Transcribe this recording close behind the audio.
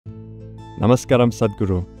Namaskaram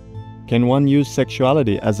Sadhguru. Can one use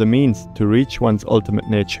sexuality as a means to reach one's ultimate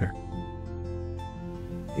nature?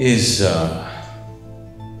 Is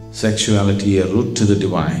sexuality a route to the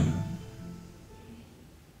divine?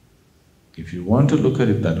 If you want to look at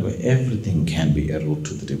it that way, everything can be a route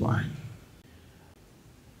to the divine.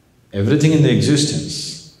 Everything in the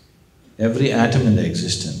existence, every atom in the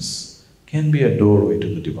existence can be a doorway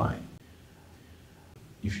to the divine,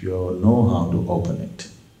 if you know how to open it.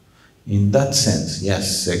 In that sense,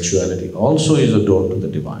 yes, sexuality also is a door to the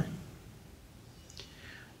divine.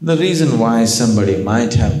 The reason why somebody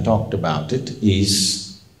might have talked about it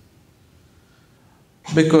is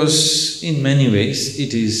because in many ways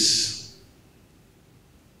it is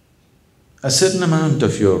a certain amount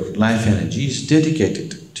of your life energy is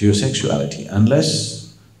dedicated to your sexuality.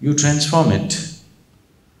 Unless you transform it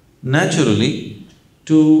naturally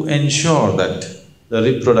to ensure that the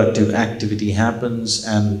reproductive activity happens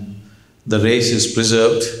and the race is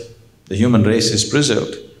preserved, the human race is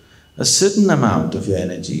preserved, a certain amount of your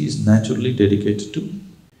energy is naturally dedicated to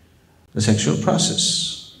the sexual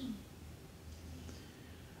process.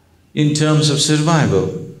 In terms of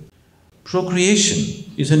survival, procreation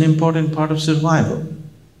is an important part of survival,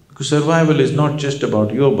 because survival is not just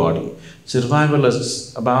about your body, survival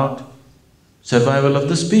is about survival of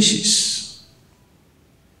the species.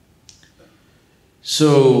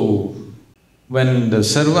 So, when the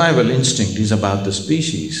survival instinct is about the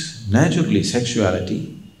species, naturally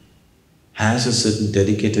sexuality has a certain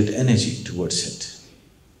dedicated energy towards it.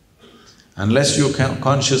 Unless you can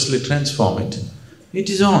consciously transform it, it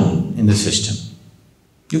is on in the system.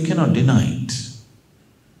 You cannot deny it.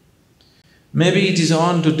 Maybe it is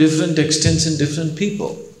on to different extents in different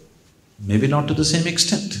people, maybe not to the same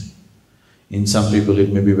extent. In some people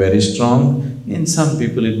it may be very strong, in some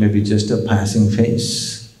people it may be just a passing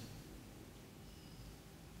phase.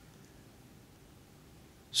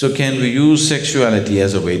 So can we use sexuality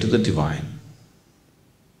as a way to the divine?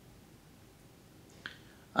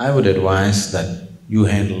 I would advise that you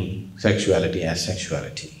handle sexuality as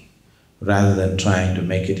sexuality, rather than trying to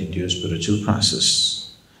make it into a spiritual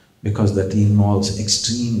process, because that involves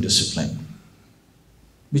extreme discipline,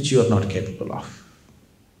 which you are not capable of.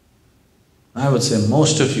 I would say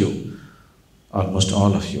most of you, almost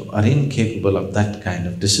all of you, are incapable of that kind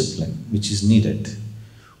of discipline which is needed,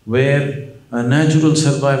 where a natural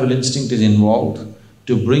survival instinct is involved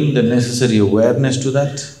to bring the necessary awareness to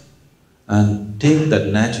that and take that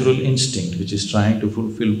natural instinct which is trying to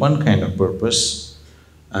fulfill one kind of purpose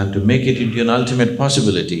and to make it into an ultimate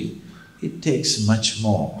possibility. It takes much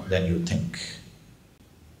more than you think.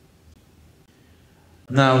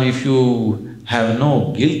 Now, if you have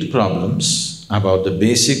no guilt problems about the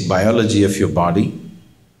basic biology of your body,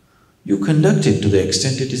 you conduct it to the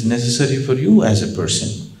extent it is necessary for you as a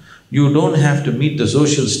person. You don't have to meet the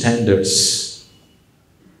social standards,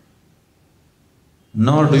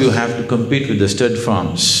 nor do you have to compete with the stud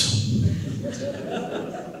farms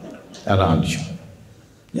around you.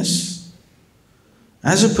 Yes.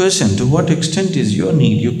 As a person, to what extent is your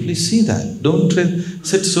need, you please see that. Don't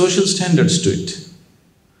set social standards to it.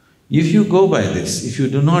 If you go by this, if you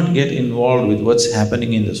do not get involved with what's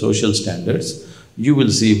happening in the social standards, you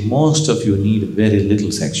will see most of you need very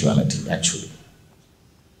little sexuality, actually.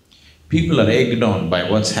 People are egged on by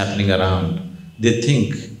what's happening around. They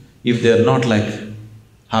think if they're not like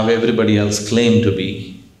how everybody else claim to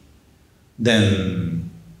be, then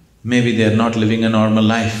maybe they're not living a normal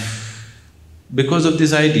life. Because of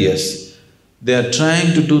these ideas, they are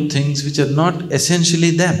trying to do things which are not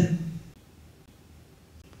essentially them.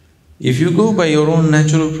 If you go by your own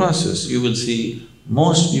natural process, you will see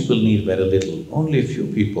most people need very little. Only a few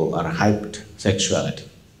people are hyped sexuality.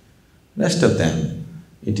 Rest of them,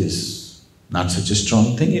 it is not such a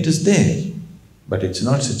strong thing, it is there, but it's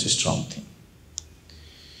not such a strong thing.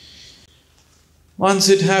 Once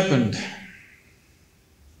it happened,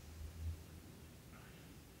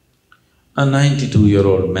 a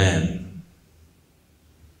 92-year-old man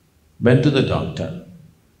went to the doctor.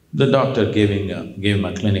 The doctor gave him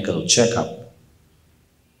a clinical checkup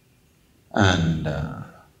and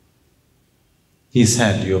he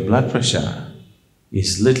said, "Your blood pressure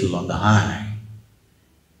is little on the high."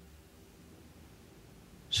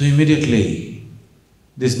 So immediately,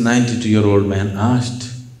 this 92-year-old man asked,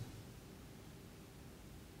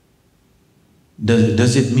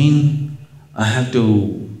 Does it mean I have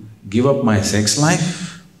to give up my sex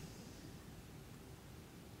life?"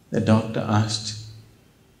 The doctor asked,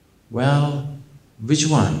 "Well, which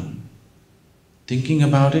one? Thinking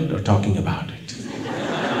about it or talking about it?"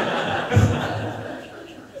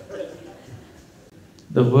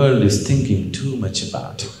 The world is thinking too much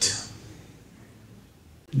about it.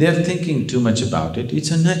 They're thinking too much about it,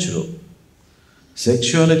 it's unnatural.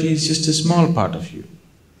 Sexuality is just a small part of you.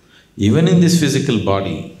 Even in this physical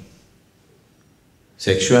body,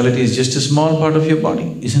 sexuality is just a small part of your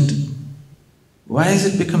body, isn't it? Why has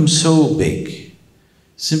it become so big?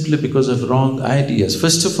 Simply because of wrong ideas.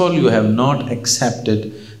 First of all, you have not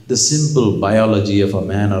accepted the simple biology of a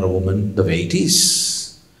man or a woman the way it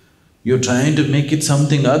is. You're trying to make it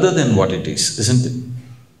something other than what it is, isn't it?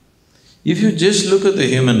 If you just look at the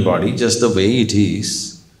human body just the way it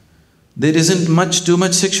is, there isn't too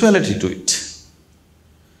much sexuality to it.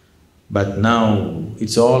 But now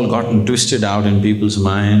it's all gotten twisted out in people's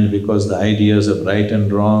mind because the ideas of right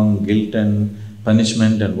and wrong, guilt and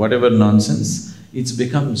punishment and whatever nonsense, it's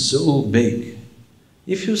become so big.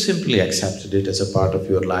 If you simply accepted it as a part of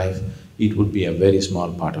your life, it would be a very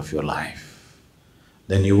small part of your life.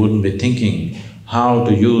 Then you wouldn't be thinking how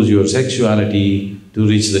to use your sexuality to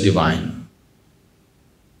reach the divine.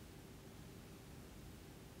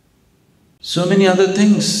 So many other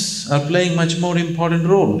things are playing much more important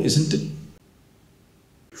role, isn't it?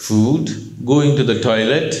 Food, going to the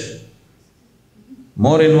toilet,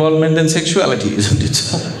 more involvement than sexuality, isn't it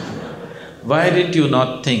so? Why did you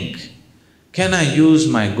not think, can I use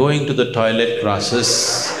my going to the toilet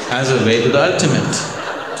process as a way to the ultimate?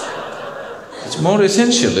 It's more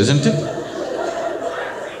essential, isn't it?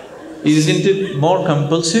 Isn't it more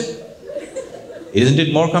compulsive? Isn't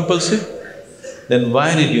it more compulsive? Then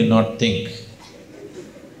why did you not think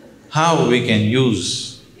how we can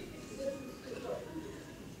use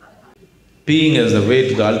peeing as the way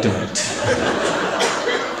to the ultimate?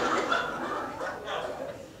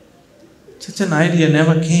 Such an idea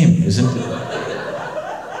never came, isn't it?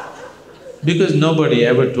 Because nobody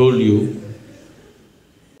ever told you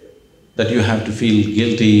that you have to feel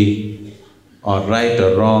guilty or right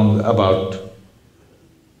or wrong about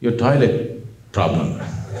your toilet problem.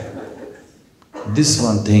 This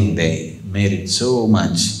one thing they made it so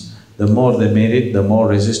much. The more they made it, the more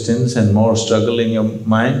resistance and more struggle in your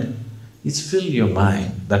mind. It's filled your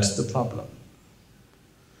mind, that's the problem.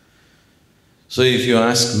 So if you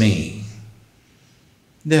ask me,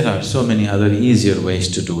 there are so many other easier ways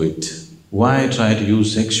to do it. Why try to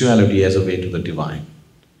use sexuality as a way to the divine?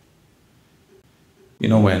 You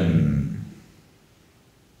know, when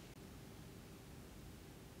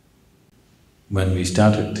we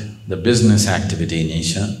started the business activity in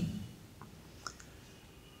Asia,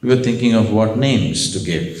 we were thinking of what names to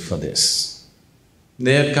give for this.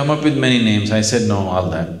 They had come up with many names. I said, no, all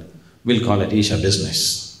that, we'll call it Isha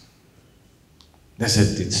Business. They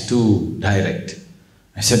said, it's too direct.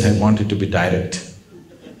 I said, I want it to be direct.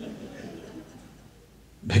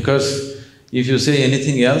 Because if you say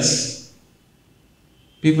anything else,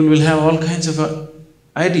 people will have all kinds of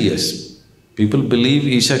ideas. People believe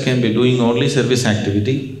Isha can be doing only service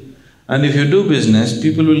activity, and if you do business,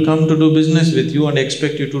 people will come to do business with you and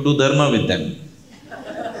expect you to do dharma with them.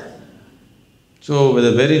 So with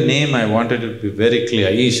the very name I wanted it to be very clear,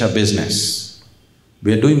 Isha Business.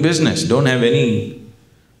 We are doing business, don't have any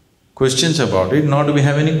questions about it, nor do we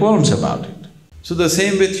have any qualms about it. So the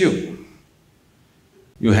same with you.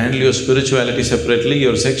 You handle your spirituality separately,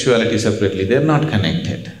 your sexuality separately, they're not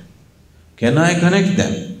connected. Can I connect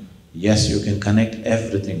them? Yes, you can connect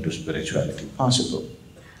everything to spirituality, possible.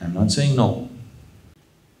 I'm not saying no.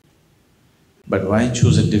 But why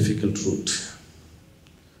choose a difficult route?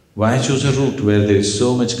 Why choose a route where there is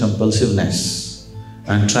so much compulsiveness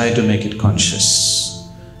and try to make it conscious?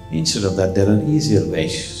 Instead of that, there are easier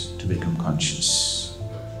ways to become conscious.